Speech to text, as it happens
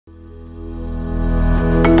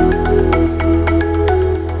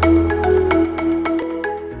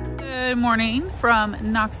morning from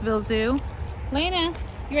Knoxville Zoo. Lena,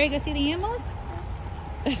 you ready to go see the animals?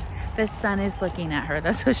 The sun is looking at her.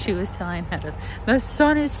 That's what she was telling us. The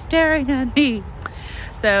sun is staring at me.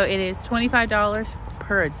 So it is $25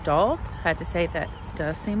 per adult. I had to say that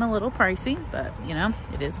does seem a little pricey, but you know,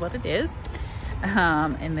 it is what it is.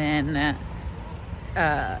 And then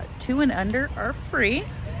 2 and under are free.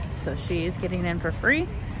 So she's getting in for free.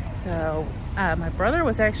 So my brother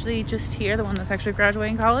was actually just here, the one that's actually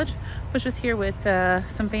graduating college, was just here with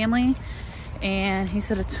some family, and he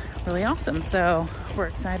said it's really awesome. So we're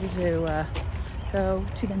excited to go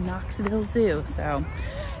to the Knoxville Zoo. So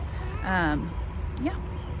yeah,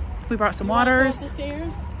 we brought some waters. Go up the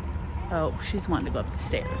stairs? Oh, she's wanting to go up the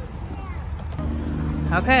stairs.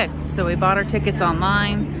 Okay, so we bought our tickets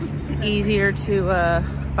online. It's easier to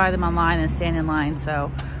buy them online than stand in line,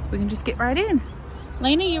 so we can just get right in.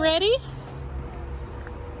 Lena, you ready?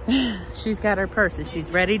 She's got her purse and she's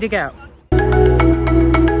ready to go.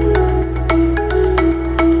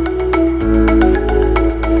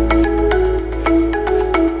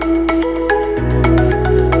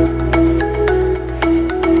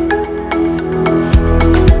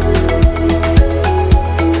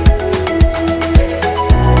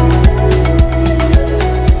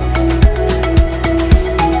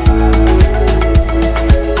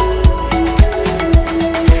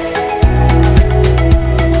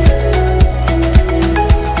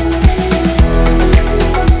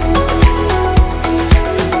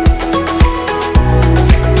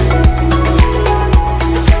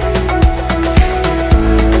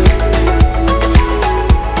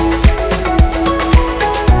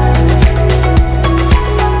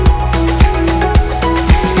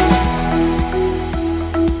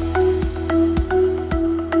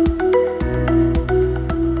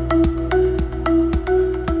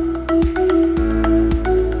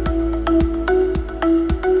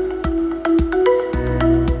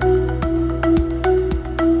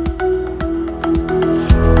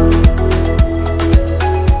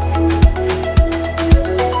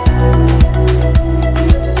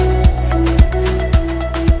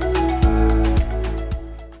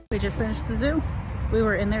 Just finished the zoo. We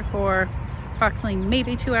were in there for approximately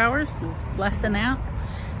maybe 2 hours, less than that.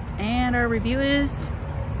 And our review is,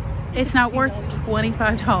 it's not worth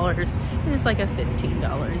 $25. It is like a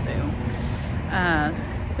 $15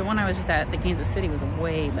 zoo. The one I was just at, the Kansas City, was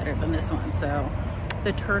way better than this one. So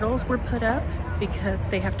the turtles were put up because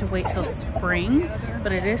they have to wait till spring,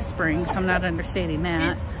 but it is spring, so I'm not understanding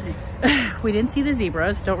that. We didn't see the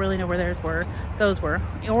zebras, don't really know where those were,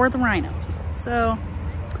 or the rhinos. So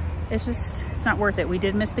it's not worth it. We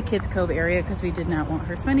did miss the Kids Cove area because we did not want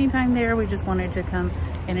her spending time there. We just wanted to come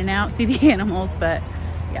in and out, see the animals, but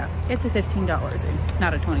yeah, it's a $15 zoo,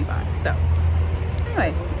 not a $25. So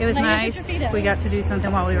anyway, it was nice. We got to do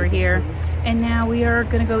something while we were here, and now we are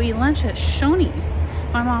gonna go eat lunch at Shoney's.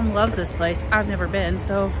 My mom loves this place. I've never been,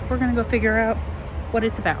 so we're gonna go figure out what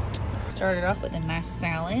it's about. Started off with a nice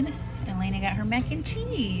salad, and Lena got her mac and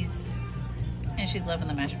cheese, and she's loving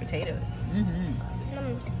the mashed potatoes.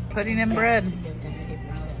 Pudding and bread.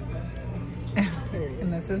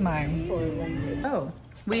 And this is mine. Oh,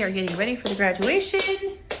 we are getting ready for the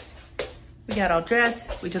graduation. We got all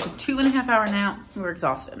dressed. We took a 2.5 hour nap. We were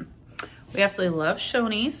exhausted. We absolutely love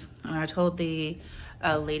Shoney's. And I told the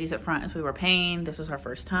ladies up front as we were paying, this was our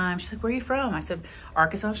first time. She's like, where are you from? I said,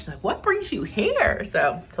 Arkansas. She's like, what brings you here?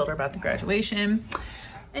 So told her about the graduation.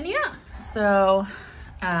 And yeah, so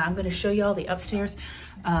I'm gonna show you all the upstairs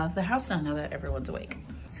of the house now that everyone's awake.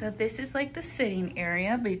 So this is like the sitting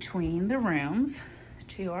area between the rooms.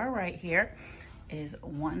 To our right here is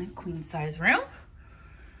one queen size room.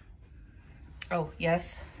 Oh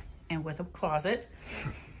yes, and with a closet.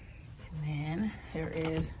 And then there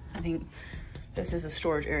is, I think this is a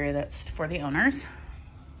storage area that's for the owners.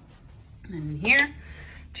 And then here,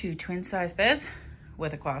 2 twin size beds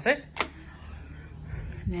with a closet.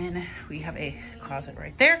 And then we have a closet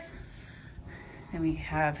right there. Then we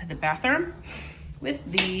have the bathroom with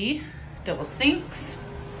the double sinks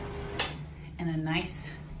and a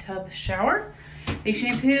nice tub shower. The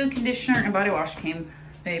shampoo, conditioner, and body wash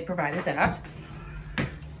they provided that.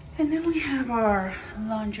 And then we have our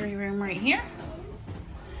laundry room right here.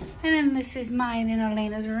 And then this is mine and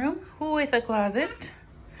Elena's room with a closet.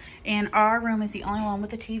 And our room is the only one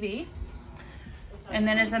with a TV. And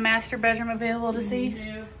then is the master bedroom available to see?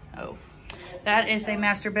 No. Oh. That is the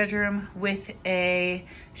master bedroom with a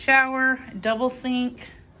shower, double sink.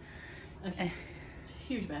 It's a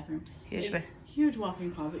huge bathroom. Huge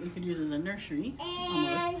walk-in closet you could use as a nursery,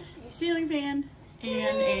 almost. Ceiling fan,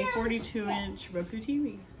 and a 42-inch Roku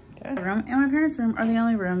TV. Okay. The room and my parents' room are the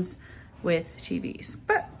only rooms with TVs,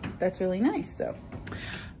 but that's really nice. So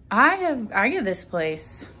I give this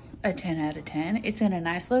place a 10 out of 10. It's in a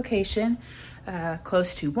nice location,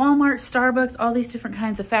 close to Walmart, Starbucks, all these different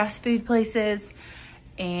kinds of fast food places.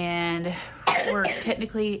 And we're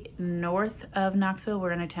technically north of Knoxville.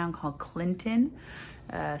 We're in a town called Clinton.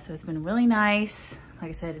 So it's been really nice. Like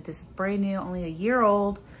I said, this is brand new, only a year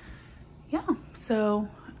old. Yeah, so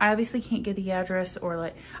I obviously can't give the address, or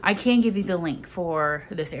like, I can give you the link for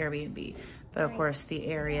this Airbnb, but of course the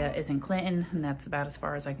area is in Clinton, and that's about as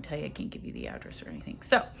far as I can tell you. I can't give you the address or anything.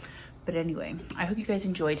 So, but anyway, I hope you guys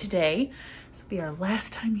enjoyed today. This will be our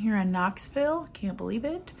last time here in Knoxville. Can't believe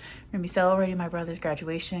it. We're gonna be celebrating my brother's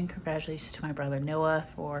graduation. Congratulations to my brother Noah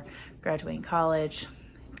for graduating college.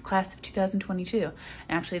 Class of 2022. And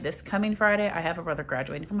actually this coming Friday, I have a brother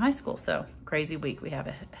graduating from high school. So crazy week we have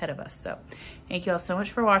ahead of us. So thank you all so much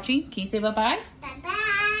for watching. Can you say bye-bye?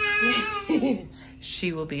 Bye-bye.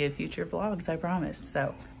 She will be in future vlogs, I promise.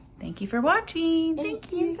 So thank you for watching.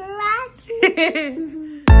 Thank you for watching.